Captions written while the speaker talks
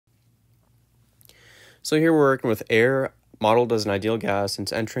So here we're working with air modeled as an ideal gas and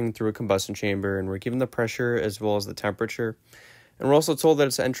it's entering through a combustion chamber, and we're given the pressure as well as the temperature. And we're also told that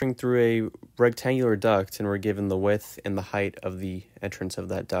it's entering through a rectangular duct, and we're given the width and the height of the entrance of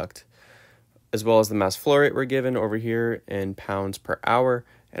that duct, as well as the mass flow rate we're given over here in pounds per hour,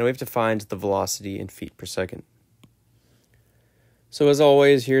 and we have to find the velocity in feet per second. So as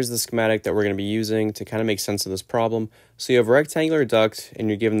always, here's the schematic that we're going to be using to kind of make sense of this problem. So you have a rectangular duct, and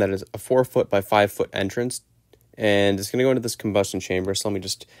you're given that it's a 4-foot by 5-foot entrance, and it's going to go into this combustion chamber. So let me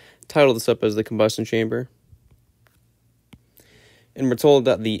just title this up as the combustion chamber. And we're told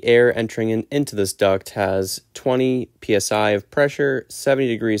that the air entering into this duct has 20 psi of pressure, 70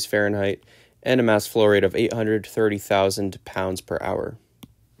 degrees Fahrenheit, and a mass flow rate of 830,000 pounds per hour.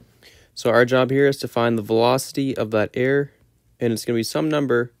 So our job here is to find the velocity of that air, and it's going to be some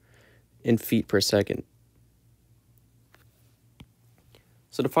number in feet per second.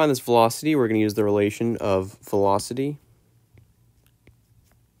 So to find this velocity, we're going to use the relation of velocity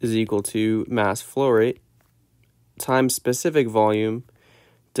is equal to mass flow rate times specific volume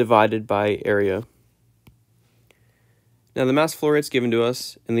divided by area. Now the mass flow rate is given to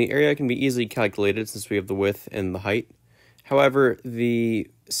us, and the area can be easily calculated since we have the width and the height. However,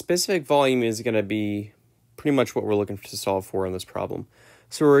 the specific volume is going to be pretty much what we're looking to solve for in this problem.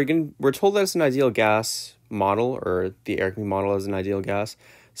 So we're told that it's an ideal gas model, or the air can be modeled as an ideal gas.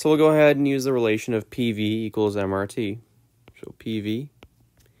 So we'll go ahead and use the relation of PV equals MRT. So PV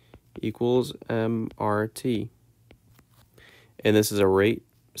equals MRT. And this is a rate,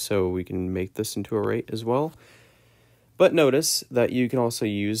 so we can make this into a rate as well. But notice that you can also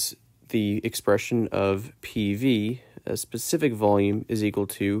use the expression of PV as specific volume is equal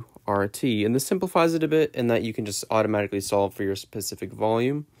to RT. And this simplifies it a bit in that you can just automatically solve for your specific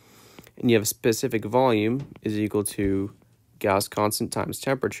volume. And you have specific volume is equal to gas constant times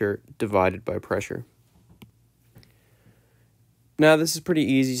temperature divided by pressure. Now this is pretty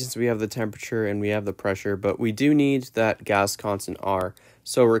easy since we have the temperature and we have the pressure, but we do need that gas constant R.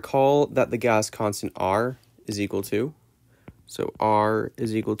 So recall that the gas constant R is equal to, so R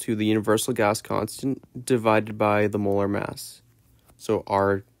is equal to the universal gas constant divided by the molar mass. So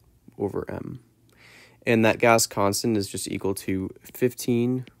R over M. And that gas constant is just equal to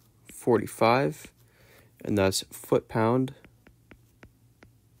 1545, and that's foot-pound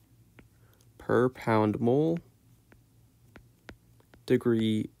per pound mole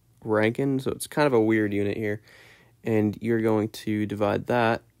degree Rankine. So it's kind of a weird unit here. And you're going to divide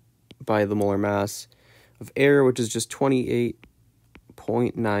that by the molar mass of air, which is just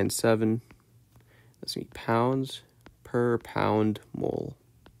 28.97. That's going to be pounds per pound mole.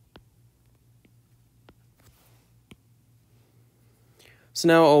 So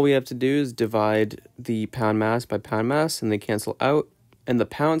now all we have to do is divide the pound mass by pound mass, and they cancel out. And the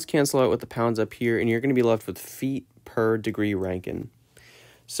pounds cancel out with the pounds up here, and you're going to be left with feet per degree Rankine.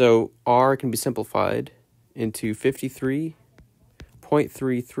 So R can be simplified into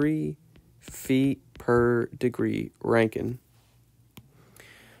 53.33 feet per degree Rankine.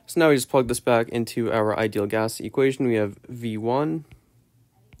 So now we just plug this back into our ideal gas equation. We have V1,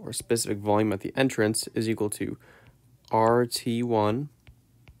 or specific volume at the entrance, is equal to RT1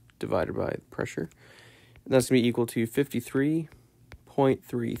 divided by the pressure. And that's going to be equal to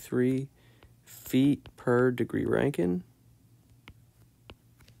 53.33 feet per degree Rankine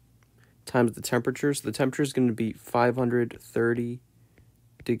times the temperature. So the temperature is going to be 530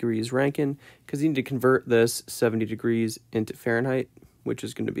 degrees Rankine, because you need to convert this 70 degrees into Fahrenheit, which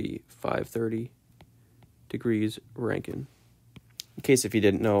is going to be 530 degrees Rankine. In case if you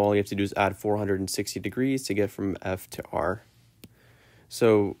didn't know, all you have to do is add 460 degrees to get from F to R.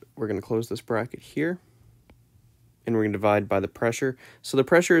 So we're going to close this bracket here, and we're going to divide by the pressure. So the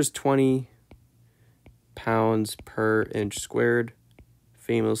pressure is 20 pounds per inch squared,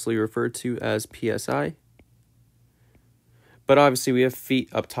 famously referred to as PSI. But obviously we have feet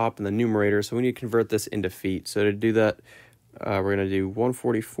up top in the numerator, so we need to convert this into feet. So to do that, we're going to do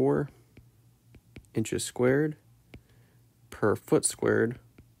 144 inches squared per foot squared.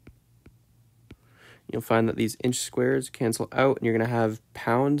 You'll find that these inch squares cancel out, and you're going to have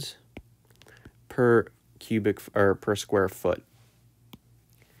pounds per cubic or per square foot.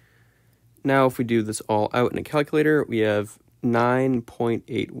 Now if we do this all out in a calculator, we have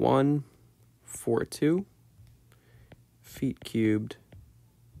 9.8142 feet cubed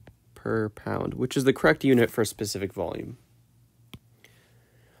per pound, which is the correct unit for a specific volume.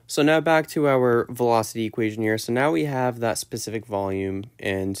 So now back to our velocity equation here. So now we have that specific volume,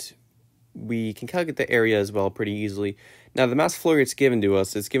 and we can calculate the area as well pretty easily. Now, the mass flow rate it's given to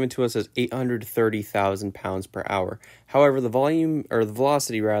us as 830,000 pounds per hour. However, the volume, or the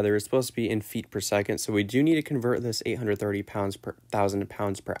velocity rather, is supposed to be in feet per second, so we do need to convert this 830,000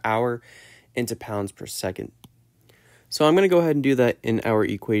 pounds per hour into pounds per second. So I'm going to go ahead and do that in our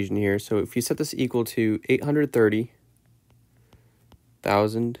equation here. So if you set this equal to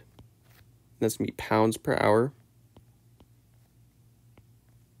 830,000, that's going to be pounds per hour.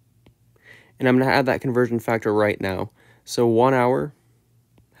 And I'm going to add that conversion factor right now. So 1 hour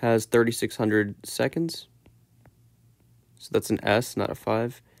has 3,600 seconds. So that's an S, not a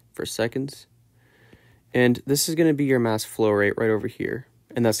 5, for seconds. And this is going to be your mass flow rate right over here.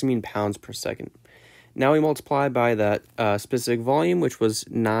 And that's going to mean pounds per second. Now we multiply by that specific volume, which was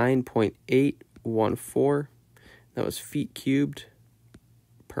 9.814. That was feet cubed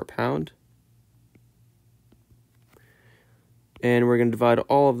per pound. And we're going to divide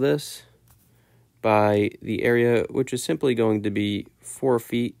all of this by the area, which is simply going to be 4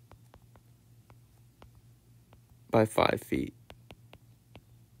 feet by 5 feet.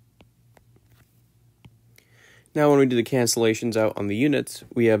 Now when we do the cancellations out on the units,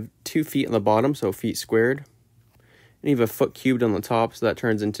 we have 2 feet on the bottom, so feet squared. And you have a foot cubed on the top, so that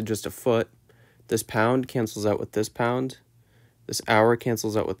turns into just a foot. This pound cancels out with this pound. This hour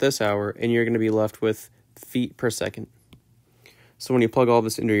cancels out with this hour, and you're going to be left with feet per second. So when you plug all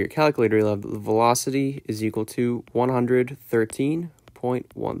this into your calculator, you'll have the velocity is equal to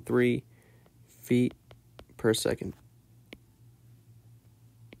 113.13 feet per second.